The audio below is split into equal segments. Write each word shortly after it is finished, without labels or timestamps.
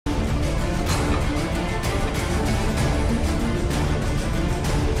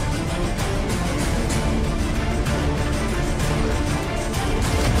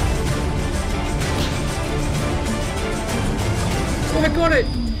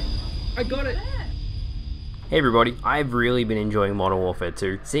I got it! Hey everybody, I've really been enjoying Modern Warfare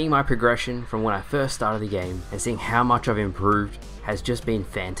 2. Seeing my progression from when I first started the game and seeing how much I've improved has just been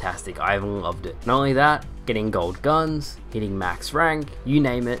fantastic. I've loved it. Not only that, getting gold guns, hitting max rank, you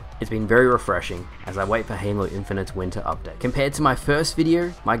name it, it's been very refreshing as I wait for Halo Infinite's winter update. Compared to my first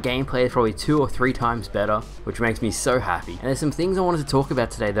video, my gameplay is probably 2 or 3 times better, which makes me so happy. And there's some things I wanted to talk about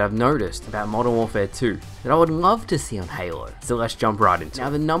today that I've noticed about Modern Warfare 2 that I would love to see on Halo. So let's jump right into it. Now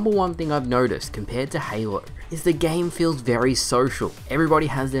the number one thing I've noticed compared to Halo is the game feels very social. Everybody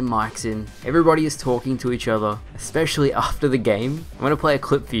has their mics in, everybody is talking to each other, especially after the game. I'm gonna play a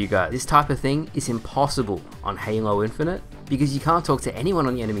clip for you guys. This type of thing is impossible on Halo Infinite because you can't talk to anyone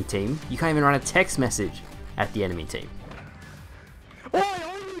on the enemy team. You can't even write a text message at the enemy team. Oi,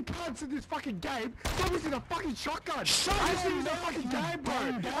 all you cunts in this fucking game, stop using a fucking shotgun! Shut up! This is a fucking game, bro!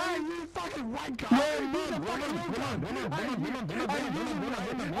 Hey, you fucking wanker! Yeah, use a fucking shotgun! Use a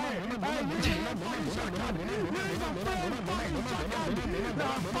fucking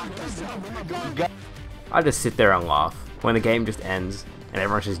shotgun! I just sit there and laugh when the game just ends and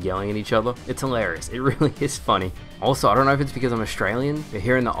everyone's just yelling at each other. It's hilarious. It really is funny. Also, I don't know if it's because I'm Australian, but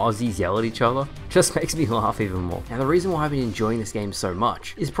hearing the Aussies yell at each other just makes me laugh even more. Now, the reason why I've been enjoying this game so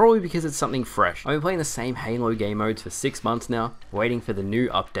much is probably because it's something fresh. I've been playing the same Halo game modes for 6 months now, waiting for the new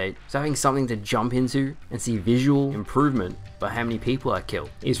update, so having something to jump into and see visual improvement by how many people I kill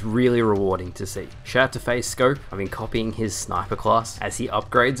is really rewarding to see. Shout out to Phase Scope. I've been copying his sniper class as he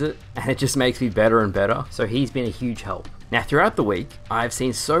upgrades it, and it just makes me better and better, so he's been a huge help. Now throughout the week, I've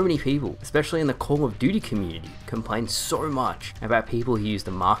seen so many people, especially in the Call of Duty community, complain so much about people who use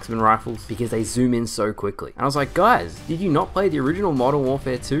the marksman rifles because they zoom in so quickly. And I was like, guys, did you not play the original Modern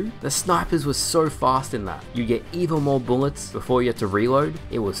Warfare 2? The snipers were so fast in that. You get even more bullets before you have to reload.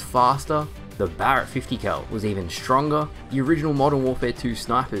 It was faster. The Barrett 50 cal was even stronger. The original Modern Warfare 2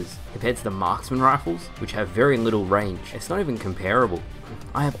 snipers, compared to the marksman rifles, which have very little range, it's not even comparable.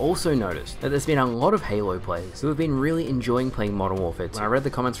 I have also noticed that there's been a lot of Halo players who have been really enjoying playing Modern Warfare 2. When I read the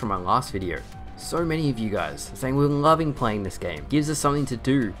comments from my last video, so many of you guys are saying we're loving playing this game. Gives us something to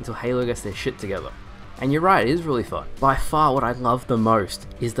do until Halo gets their shit together. And you're right, it is really fun. By far what I love the most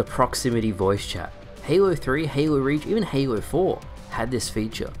is the proximity voice chat. Halo 3, Halo Reach, even Halo 4 had this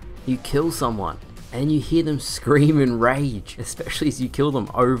feature. You kill someone and you hear them scream in rage, especially as you kill them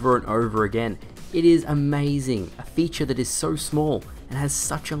over and over again. It is amazing, a feature that is so small and has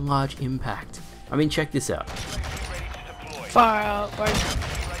such a large impact. I mean, check this out. Far out, right.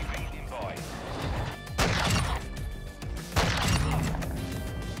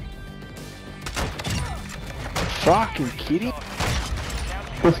 Fucking kidding?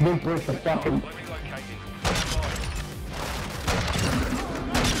 This mint Blitz is fucking...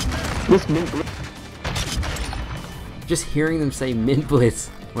 This mint Blitz... Just hearing them say Mint Blitz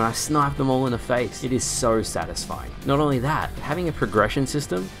when I snipe them all in the face, it is so satisfying. Not only that, having a progression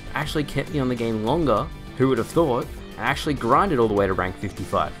system actually kept me on the game longer, who would have thought, and actually grinded all the way to rank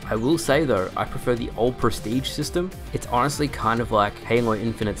 55. I will say though, I prefer the old prestige system. It's honestly kind of like Halo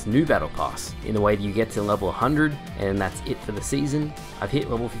Infinite's new battle pass, in the way that you get to level 100 and that's it for the season. I've hit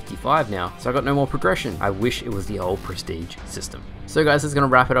level 55 now, so I got no more progression. I wish it was the old prestige system. So guys, that's gonna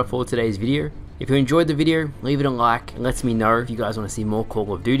wrap it up for today's video. If you enjoyed the video, leave it a like. It lets me know if you guys want to see more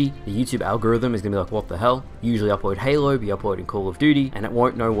Call of Duty. The YouTube algorithm is going to be like, what the hell? Usually upload Halo, be uploading Call of Duty, and it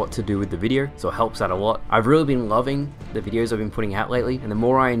won't know what to do with the video, so it helps out a lot. I've really been loving the videos I've been putting out lately, and the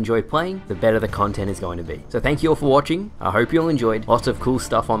more I enjoy playing, the better the content is going to be. So thank you all for watching. I hope you all enjoyed. Lots of cool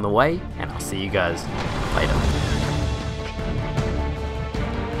stuff on the way, and I'll see you guys later.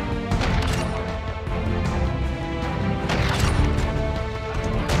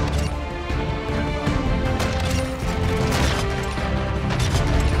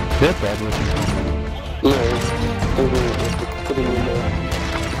 They're bad looking. Yeah, it's putting in there.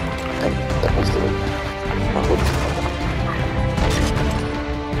 And that was the